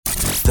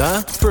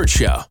The Burt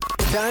Show.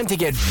 Time to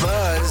get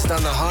buzzed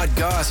on the hot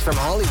goss from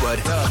Hollywood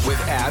with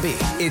Abby.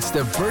 It's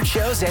the Burt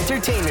Show's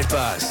entertainment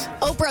buzz.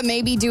 Oprah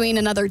may be doing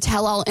another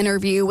tell-all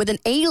interview with an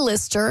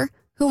A-lister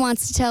who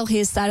wants to tell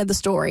his side of the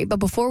story. But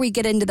before we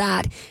get into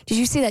that, did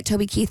you see that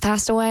Toby Keith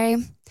passed away?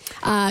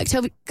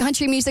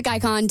 Country music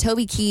icon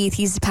Toby Keith,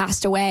 he's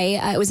passed away.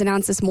 It was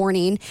announced this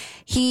morning.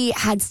 He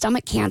had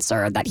stomach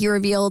cancer that he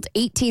revealed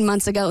 18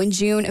 months ago in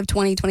June of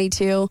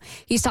 2022.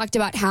 He's talked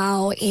about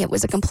how it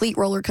was a complete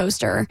roller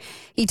coaster.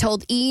 He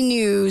told E!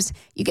 News,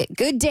 you get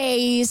good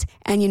days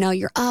and,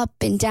 you're up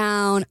and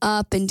down,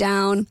 up and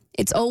down.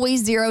 It's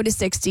always 0 to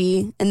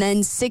 60 and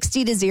then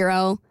 60 to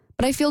 0.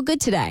 But I feel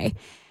good today.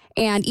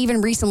 And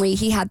even recently,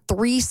 he had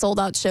 3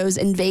 sold-out shows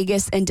in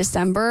Vegas in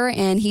December,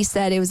 and he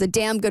said it was a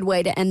damn good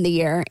way to end the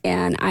year,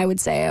 and I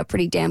would say a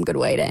pretty damn good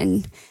way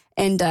to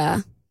end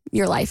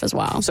your life as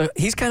well. So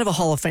he's kind of a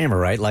Hall of Famer,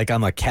 right? Like,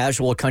 I'm a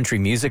casual country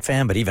music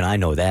fan, but even I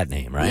know that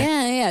name, right?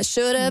 Yeah.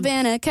 Should have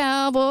been a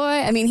cowboy.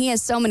 I mean, he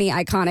has so many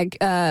iconic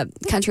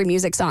country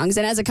music songs.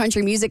 And as a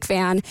country music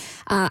fan,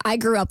 I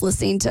grew up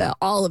listening to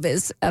all of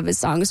his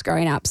songs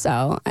growing up.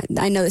 So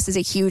I know this is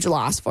a huge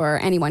loss for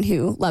anyone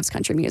who loves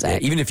country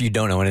music. Yeah, even if you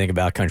don't know anything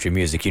about country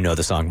music, you know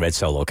the song Red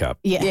Solo Cup.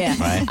 Yeah.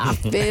 Right? I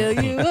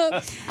feel you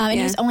up. And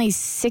he was only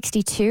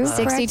 62.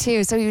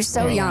 62. So he was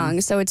so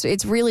young. So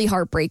it's really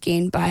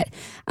heartbreaking. But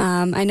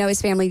I know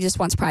his family just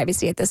wants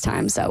privacy at this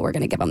time, so we're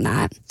going to give him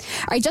that.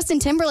 All right, Justin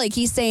Timberlake,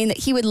 he's saying that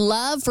he would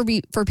love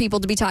for people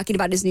to be talking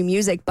about his new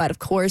music, but of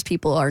course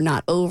people are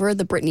not over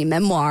the Britney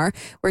memoir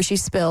where she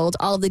spilled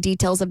all of the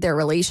details of their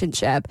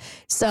relationship.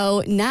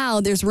 So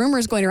now there's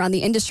rumors going around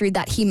the industry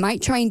that he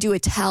might try and do a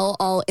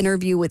tell-all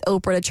interview with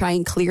Oprah to try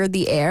and clear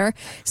the air.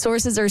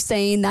 Sources are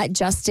saying that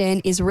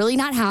Justin is really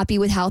not happy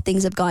with how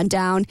things have gone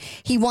down.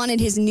 He wanted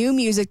his new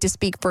music to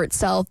speak for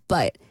itself,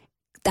 but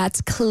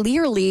that's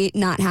clearly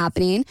not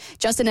happening.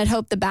 Justin had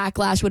hoped the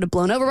backlash would have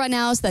blown over right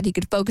now so that he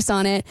could focus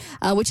on it,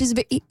 which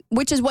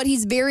is what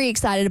he's very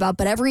excited about.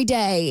 But every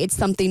day it's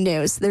something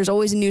new. So there's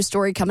always a new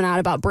story coming out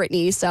about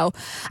Britney. So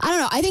I don't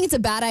know. I think it's a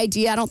bad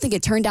idea. I don't think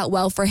it turned out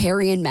well for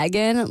Harry and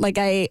Meghan. Like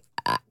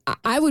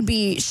I would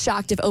be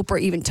shocked if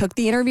Oprah even took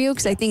the interview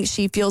because I think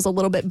she feels a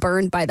little bit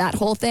burned by that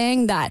whole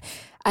thing that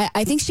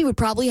I think she would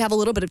probably have a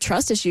little bit of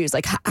trust issues.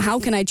 Like, how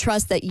can I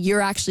trust that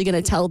you're actually going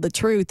to tell the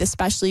truth,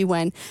 especially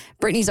when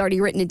Britney's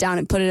already written it down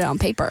and put it on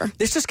paper?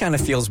 This just kind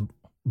of feels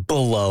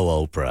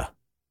below Oprah.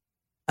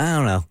 I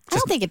don't know. I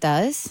don't think it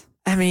does.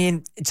 I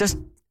mean, just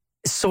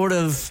sort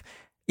of,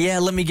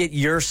 let me get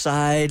your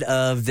side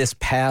of this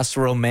past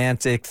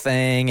romantic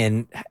thing.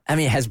 And, I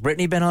mean, has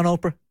Britney been on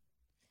Oprah?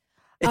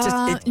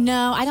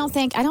 No, I don't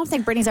think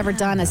Britney's ever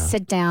done a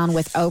sit down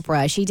with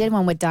Oprah. She did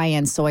one with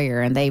Diane Sawyer,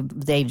 and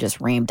they just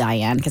reamed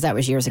Diane because that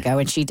was years ago,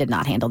 and she did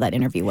not handle that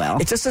interview well.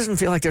 It just doesn't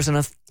feel like there's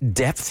enough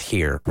depth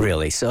here,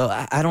 really. So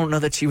I don't know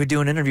that she would do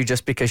an interview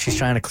just because she's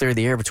trying to clear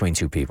the air between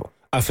two people.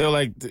 I feel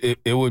like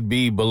it would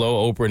be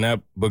below Oprah,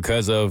 not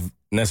because of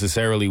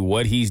necessarily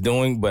what he's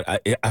doing,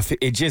 but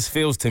it just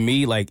feels to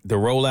me like the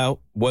rollout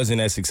wasn't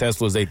as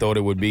successful as they thought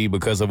it would be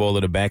because of all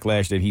of the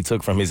backlash that he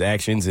took from his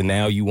actions, and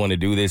now you want to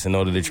do this in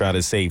order to try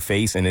to save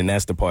face, and then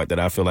that's the part that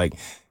I feel like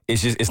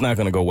it's not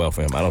going to go well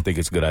for him. I don't think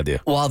it's a good idea.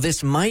 While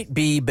this might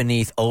be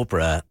beneath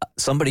Oprah,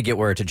 somebody get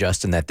word to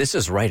Justin that this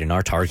is right in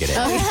our target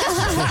area.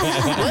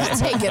 We'll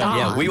take it on.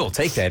 Yeah, we will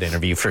take that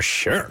interview for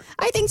sure.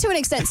 I think to an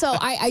extent. So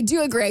I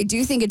do agree. I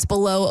do think it's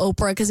below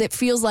Oprah because it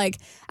feels like,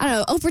 I don't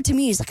know, Oprah to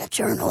me is like a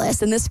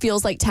journalist, and this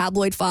feels like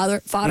tabloid fodder.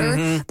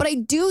 Mm-hmm. But I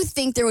do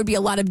think there would be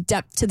a lot of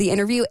depth to the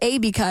interview,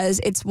 because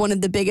it's one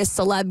of the biggest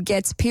celeb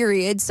gets,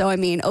 period. So, I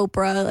mean,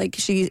 Oprah, like,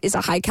 she is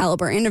a high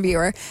caliber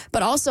interviewer.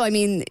 But also, I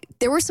mean,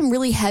 there were some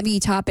really heavy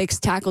topics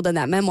tackled in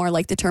that memoir,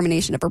 like the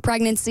termination of her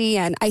pregnancy.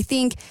 And I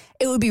think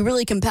it would be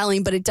really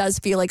compelling, but it does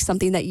feel like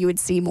something that you would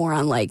see more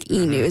on like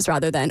E! News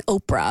rather than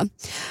Oprah. All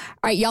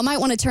right, y'all might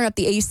want to turn up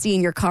the AC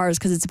in your cars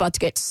because it's about to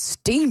get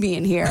steamy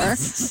in here.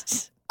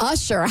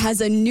 Usher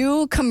has a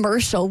new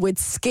commercial with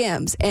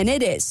Skims, and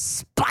it is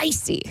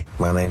spicy.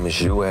 My name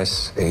is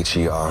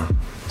U-S-H-E-R.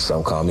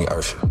 Some call me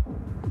Usher.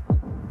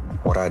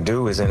 What I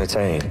do is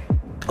entertain.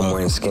 I'm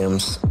wearing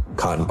Skims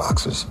cotton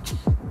boxers.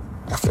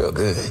 I feel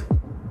good.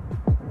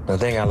 The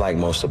thing I like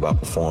most about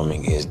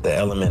performing is the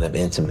element of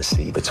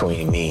intimacy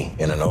between me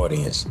and an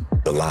audience,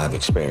 the live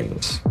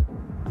experience.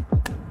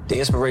 The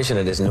inspiration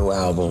of this new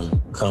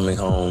album, Coming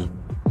Home,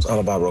 it's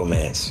all about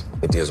romance.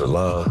 It deals with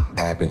love,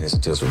 happiness,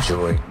 it deals with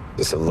joy.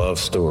 It's a love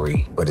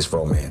story, but it's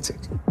romantic.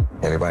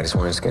 Everybody's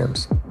wearing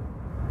Skims.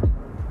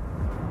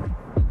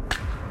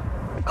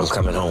 I'm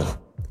coming home.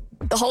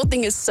 The whole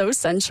thing is so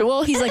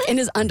sensual. He's like in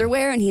his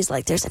underwear and he's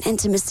like, there's an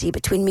intimacy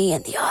between me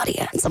and the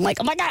audience. I'm like,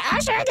 oh my God,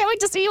 Usher, I can't wait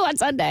to see you on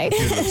Sunday.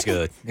 He looks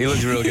good. He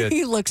looks real good.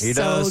 He looks so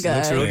does. good.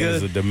 Looks real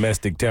good. He's a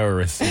domestic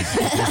terrorist. He's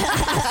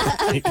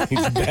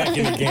back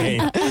in the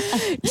game.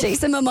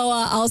 Jason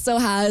Momoa also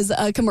has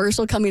a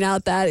commercial coming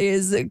out that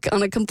is on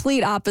the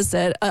complete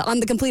opposite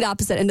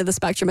end of the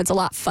spectrum. It's a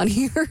lot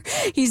funnier.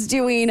 He's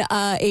doing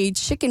a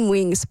chicken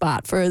wing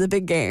spot for the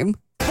big game.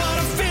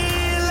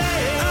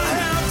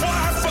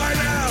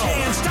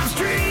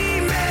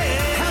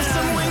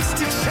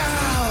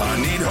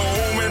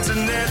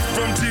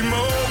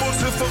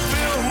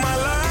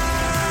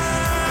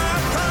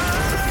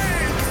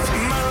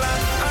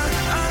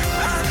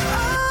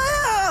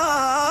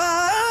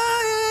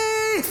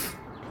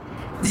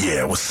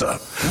 Yeah, what's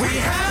up? We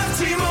have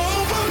T-Mobile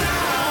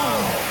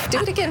now. Do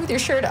it again with your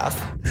shirt off.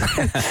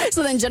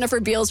 So then Jennifer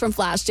Beals from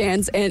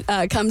Flashdance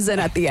comes in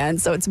at the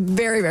end. So it's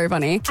very, very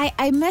funny.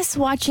 I miss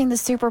watching the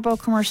Super Bowl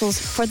commercials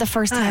for the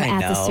first time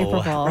at the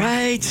Super Bowl.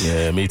 Right?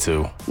 Yeah, me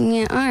too.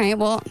 Yeah, all right.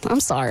 Well,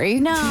 I'm sorry.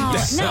 No,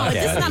 it's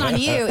not on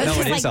you. It's No,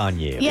 just it is on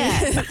you.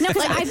 Yeah. No,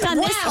 because I've done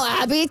this. Wow,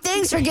 Abby,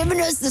 thanks for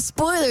giving us the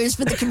spoilers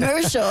for the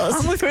commercials.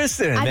 I'm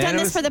listening, I've man. done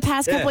this for the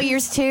past couple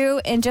years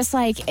too, and just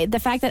like the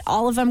fact that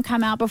all of them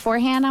come out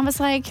beforehand, I was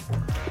like,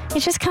 it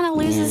just kind of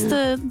loses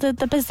the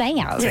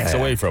pizzazz. Takes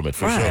away from it,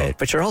 for sure. Right,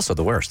 but you're also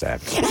the worst,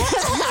 Abby.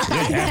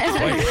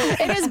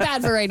 It is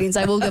bad for ratings.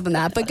 I will give them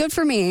that, but good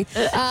for me.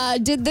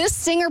 Did this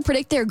singer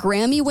predict their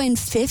Grammy win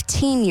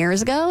 15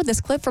 years ago?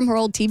 This clip from her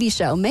old TV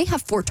show may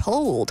have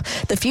foretold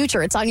the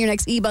future. It's on your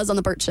next eBuzz on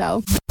The Burt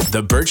Show.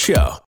 The Burt Show.